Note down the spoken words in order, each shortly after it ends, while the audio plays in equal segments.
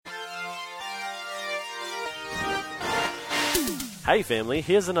Hey family,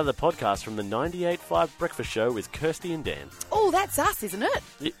 here's another podcast from the 98.5 Breakfast Show with Kirsty and Dan. Oh, that's us, isn't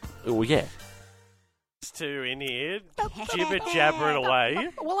it? Oh yeah. Two in here, jibber jabbering away.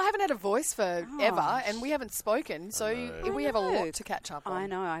 Well, I haven't had a voice forever, and we haven't spoken, so we have a lot to catch up on. I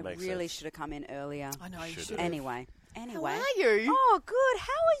know. I Makes really sense. should have come in earlier. I know you Should've. should. Anyway. How are you? Oh, good.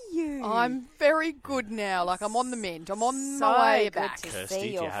 How are you? I'm very good now. Like, I'm on the mend. I'm on So my way good back. to Kirsty, see do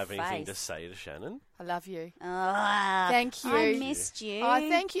you your have anything to face. say to Shannon? I love you. Thank you. I missed you. Oh,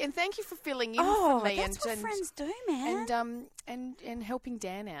 thank you, and thank you for filling in Oh, for me that's what friends do, man. and helping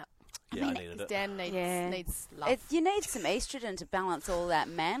Dan out. Yeah, I needed it. Dan needs love. You need some estrogen to balance all that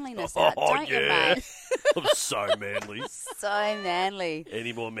manliness out, don't you, mate? I'm so manly. So manly.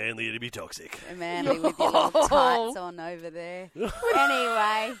 Any more manly, it'd be toxic. Manly with your little tights on over there.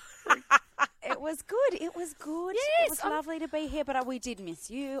 Anyway, it was good. It was good. Yes, it was lovely to be here, but we did miss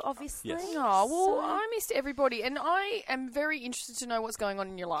you, obviously. Yes. Oh, well, So- I missed everybody, and I am very interested to know what's going on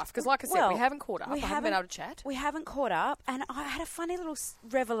in your life. Because, like I said, we haven't caught up. I haven't been able to chat. We haven't caught up, and I had a funny little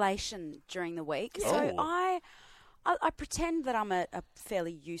revelation during the week. Yeah. So Oh. I pretend that I'm a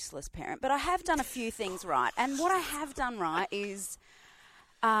fairly useless parent, but I have done a few things right. And what I have done right is,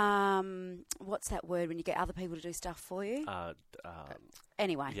 what's that word when you get other people to do stuff for you?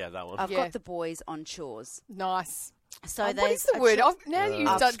 Anyway, yeah, that one. I've Yeah. got the boys on chores. Nice. So What is the word? Now that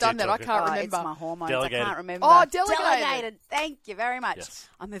you've done that, I can't remember. It's my hormones. Delegated. I can't remember. Oh, delegated. Thank you very much. Yes.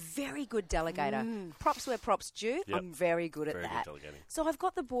 I'm a very good delegator. Props where props due. Yep. I'm very good at Very good that. delegating. So I've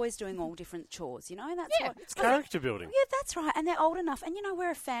got the boys doing all different chores. You know, that's Yeah, what. it's Character building. Yeah, that's right. And they're old enough. And you know,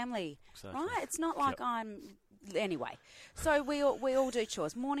 we're a family, Exactly. right? It's not like Yep. I'm. Anyway, so we all do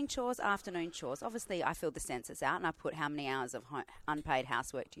chores: morning chores, afternoon chores. Obviously, I filled the census out and I put how many hours of unpaid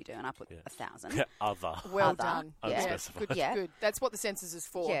housework do you do, and I put 1,000. Other. Well Other. done. Yeah. Yeah, Unspecified. good, Yeah. good. That's what the census is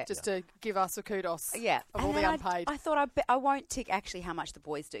for, Yeah. just to give us a kudos Yeah, of all and the then unpaid. I thought I won't tick actually how much the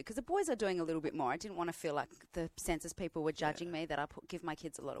boys do, because the boys are doing a little bit more. I didn't want to feel like the census people were judging me that I give my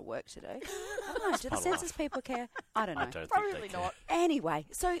kids a lot of work to do. I don't know. Do the part of census life. people care? I don't know. I don't think Probably they care. not. Anyway,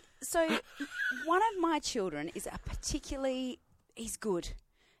 so one of my children is he's good.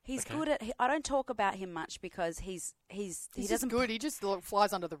 He's Okay. good at. I don't talk about him much because he He's just doesn't. good. He just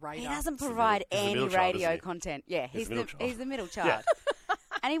flies under the radar. He doesn't the provide middle- he's the any middle child, radio isn't he? content. Yeah, He's the middle child. he's the middle child.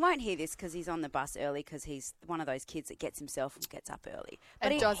 And he won't hear this because he's on the bus early because he's one of those kids that gets himself and gets up early.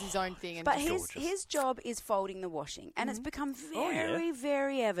 and he does his own thing. And But just- Gorgeous. his job is folding the washing, and it's become Oh, yeah. very,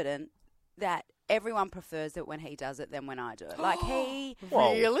 very evident that everyone prefers it when he does it than when I do it. Like he,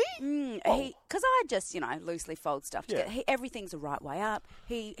 Whoa. really? because I just loosely fold stuff Yeah. together. Everything's the right way up.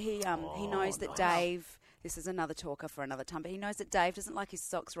 He knows that Dave. This is another talker for another time, but he knows that Dave doesn't like his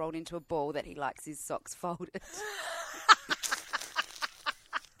socks rolled into a ball. That he likes his socks folded.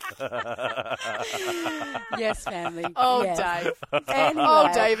 Yes, family. Oh, Yes. Dave. Anyway.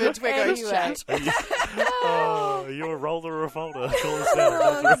 Oh, David, we're going to Anyway. chat. Oh, you're a roller or a folder. Call us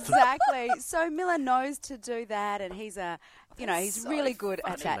down. Exactly. So Miller knows to do that, and he's he's so really good at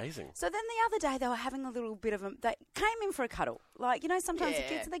That's that. amazing. So then the other day they were having a little bit of they came in for a cuddle. Like, sometimes the Yeah.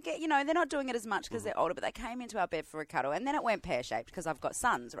 kids, they get, they're not doing it as much because they're older, but they came into our bed for a cuddle, and then it went pear-shaped because I've got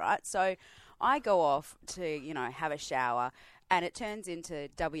sons, right? So I go off to, have a shower, and it turns into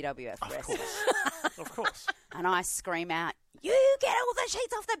WWF wrestling. Of course. And I scream out, "You get all the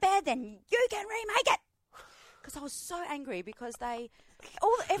sheets off the bed, then you can remake it." Because I was so angry because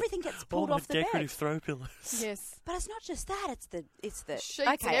everything gets pulled All off the the decorative bed. throw pillows. Yes. But it's not just that; it's the Sheets and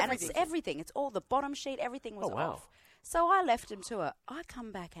okay, and everything. it's everything. It's all the bottom sheet. Everything was Oh, wow. off. So I left him to her. I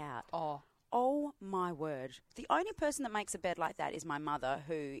come back out. Oh. Oh my word! The only person that makes a bed like that is my mother,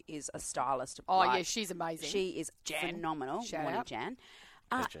 who is a stylist. Oh, like, yeah, she's amazing. She is Jan. phenomenal. Shout Morning, out. Jan.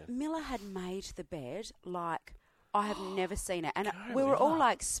 Yes, Jan. Miller had made the bed like I have never seen it, and Go, we were all Miller.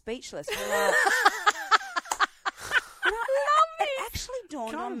 like speechless. We were like, it actually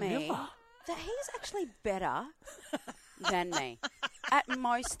dawned Go, on me Miller. that he's actually better than me at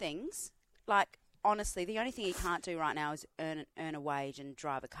most things. Like, honestly, the only thing he can't do right now is earn a wage and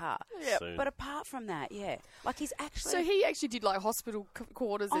drive a car. Yep. Soon. But apart from that, yeah, like he's actually. So he actually did like hospital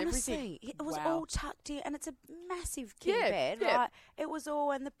quarters and Honestly, everything. it was Wow. all tucked in, and it's a massive king Yeah, bed, yeah. right? It was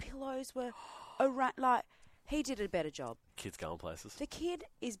all, and the pillows were around. Like, he did a better job. Kids going places. The kid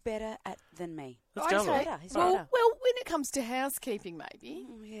is better than me. Let's Okay. go. Miller. better. He's Well, better. when it comes to housekeeping, maybe.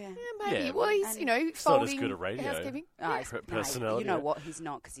 Yeah. Yeah, maybe. Yeah, well, he's, and you know, It's not as folding good at radio. housekeeping. Oh, he's- Per- no, personality, you know yeah. what? He's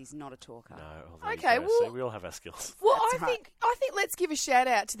not, because he's not a talker. No. Well, Okay, there you go. well- See, we all have our skills. Well, That's I right. think let's give a shout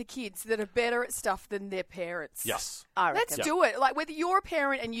out to the kids that are better at stuff than their parents. Yes. I Let's reckon. do it. Like, whether you're a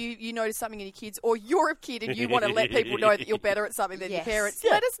parent and you notice something in your kids, or you're a kid and you want to let people know that you're better at something than Yes. your parents,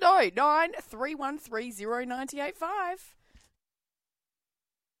 Yeah. let us know. 93130985.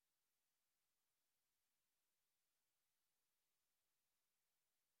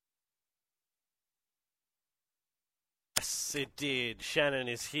 Yes, it did. Shannon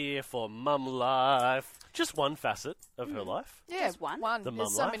is here for Mum Life. Just one facet of her life. Yeah, Just one? There's The mum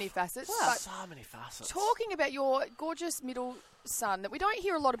so life. many facets. Wow. But So many facets. talking about your gorgeous middle son that we don't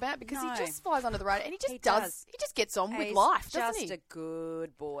hear a lot about because No. he just flies under the radar and he just He does. does. He just gets on with He's life, doesn't just he? a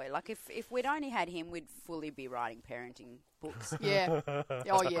good boy. Like, if we'd only had him, we'd fully be writing parenting books. Yeah.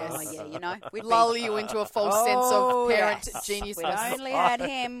 Oh, yes. Oh, yeah, you know. We'd Lull be, you into a false sense of parent yes. genius. We'd only had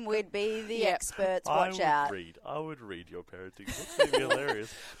him, we'd be the Yep. experts. Watch out. I would read your parenting books. It'd be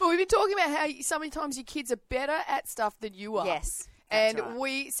hilarious. But we've been talking about how sometimes your kids are better at stuff than you are. Yes. And that's right.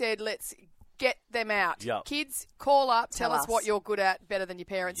 we said, let's get them out. Yep. Kids, call up, tell us us. what you're good at better than your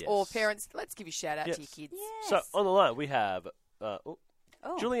parents. Yes. Or parents, let's give you a shout out Yes. to your kids. Yes. So, on the line, we have Oh.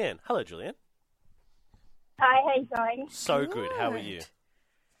 Julianne. Hello, Julianne. Hi, how you going? So good. How are you?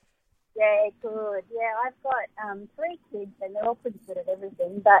 Yeah, good. Yeah, I've got 3 kids and they're all pretty good at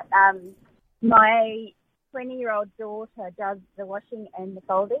everything. But my 20-year-old daughter does the washing and the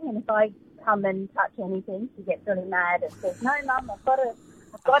folding, and if I come and touch anything, she gets really mad and says, "No, Mum, I've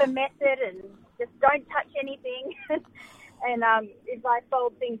got a method, and just don't touch anything." And if I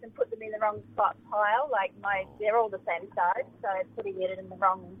fold things and put them in the wrong pile, like they're all the same size, so putting it in the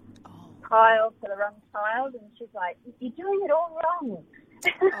wrong pile for the wrong child, and she's like, "You're doing it all wrong."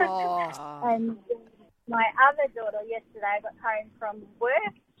 Oh. And my other daughter, yesterday, I got home from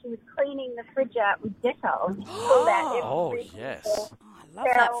work. She was cleaning the fridge out with Dettol. And she pulled out Oh, every yes. single I love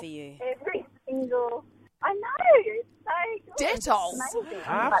that cell, for you. every single. I know, it's so good. Dettol. It's amazing.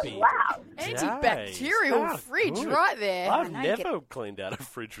 Happy. I'm like, wow. Antibacterial Days. fridge Good. right there. I've know, never cleaned out a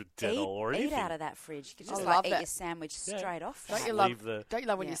fridge with Dettol or Eat anything. out of that fridge. You can just I like love eat that. your sandwich Yeah. straight off. Don't that. you love? Leave the- Don't you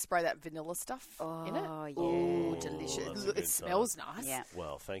love when Yeah. you spray that vanilla stuff in it? Oh, yeah. Oh, delicious! that's a good It smells nice. Yeah.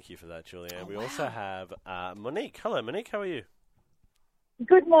 Well, thank you for that, Julianne. Oh, we wow. also have Monique. Hello, Monique. How are you?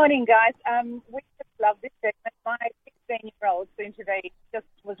 Good morning, guys. We just love this segment. My 16-year-old, soon to be, just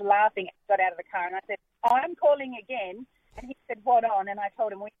was laughing and got out of the car, and I said, "I'm calling again." And he said, "What on?" And I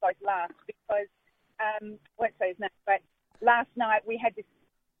told him we both laughed because, won't say his name, but last night we had this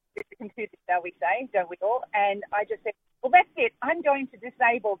computer, shall we say, don't we all? And I just said, "Well, that's it. I'm going to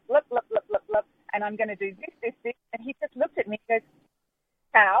disable blip, blip, blip, blip, blip, and I'm going to do this, this, this." And he just looked at me and goes,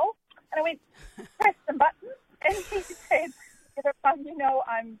 "How?" And I went, "Press some buttons." And he said, "You know,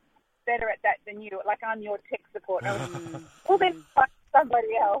 I'm better at that than you. Like, I'm your tech support." And I went, "Well, then find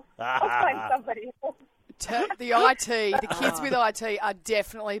somebody else. I'll find somebody else." The IT, the kids with IT are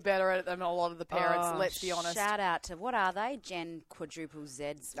definitely better at it than a lot of the parents. Oh, let's be honest. Shout out to, what are they? Gen quadruple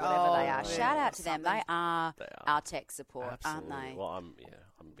Zs, whatever Oh, they are. yeah, Shout out to them. something. They are our tech support, Absolutely. aren't they? Well, I'm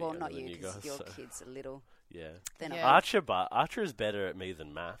Well, better not than you, because guys, your so- kids are little. Yeah. They're not. Yeah. Archer is better at me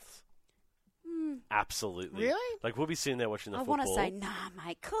than maths. Absolutely. Really? Like, we'll be sitting there watching the I football. want to say, nah,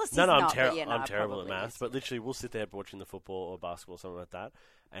 mate, of course No, he's no, not. but yeah, no, I'm terrible at probably maths. is, But yeah. literally, we'll sit there watching the football or basketball or something like that,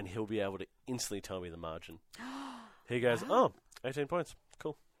 and he'll be able to instantly tell me the margin. He goes, "Oh, 18 points.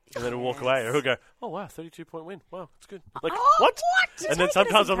 Cool." And then he'll walk away, or he'll go, "Oh, wow, 32-point win. Wow, it's good." Like, Oh, what? what? And then Take it as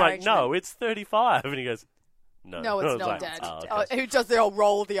sometimes I'm like, encouragement. "No, it's 35." And he goes, "No. No, I it's was not, like, Dad. "Oh, okay." Who does the old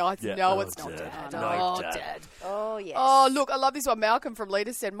roll of the eyes? Yeah, No, oh, it's not, Dad. Dad. No, Oh, Dad. Dad. Oh, yes. Oh, look, I love this one. Malcolm from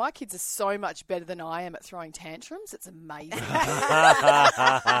Leader said, "My kids are so much better than I am at throwing tantrums. It's amazing."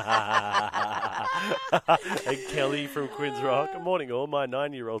 And Kelly from Quinns Rock. Good morning, all. My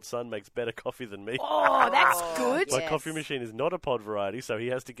 9-year-old son makes better coffee than me. Oh, that's good. My yes. coffee machine is not a pod variety, so he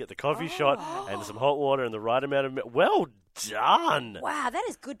has to get the coffee shot and some hot water and the right amount of milk. Well done. Wow, that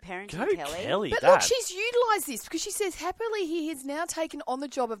is good parenting, Go, Kelly. Kelly. But that. look, she's utilised this because she says happily he has now taken on the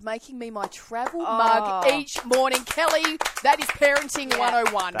job of making me my travel mug each morning. Kelly, that is parenting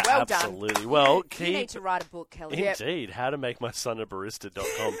 101. Well done. Absolutely. Well, You need to write a book, Kelly. Indeed. How to make my son a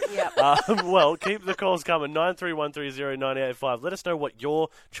barista.com. Yep. Well, keep the calls coming. 93130985. Let us know what your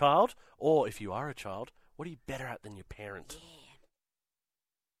child, or if you are a child, what are you better at than your parent?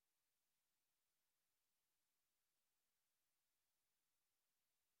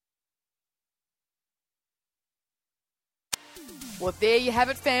 Well, there you have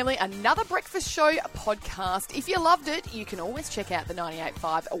it, family. Another Breakfast Show podcast. If you loved it, you can always check out the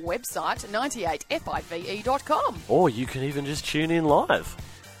 98.5 website, 98five.com. Or you can even just tune in live.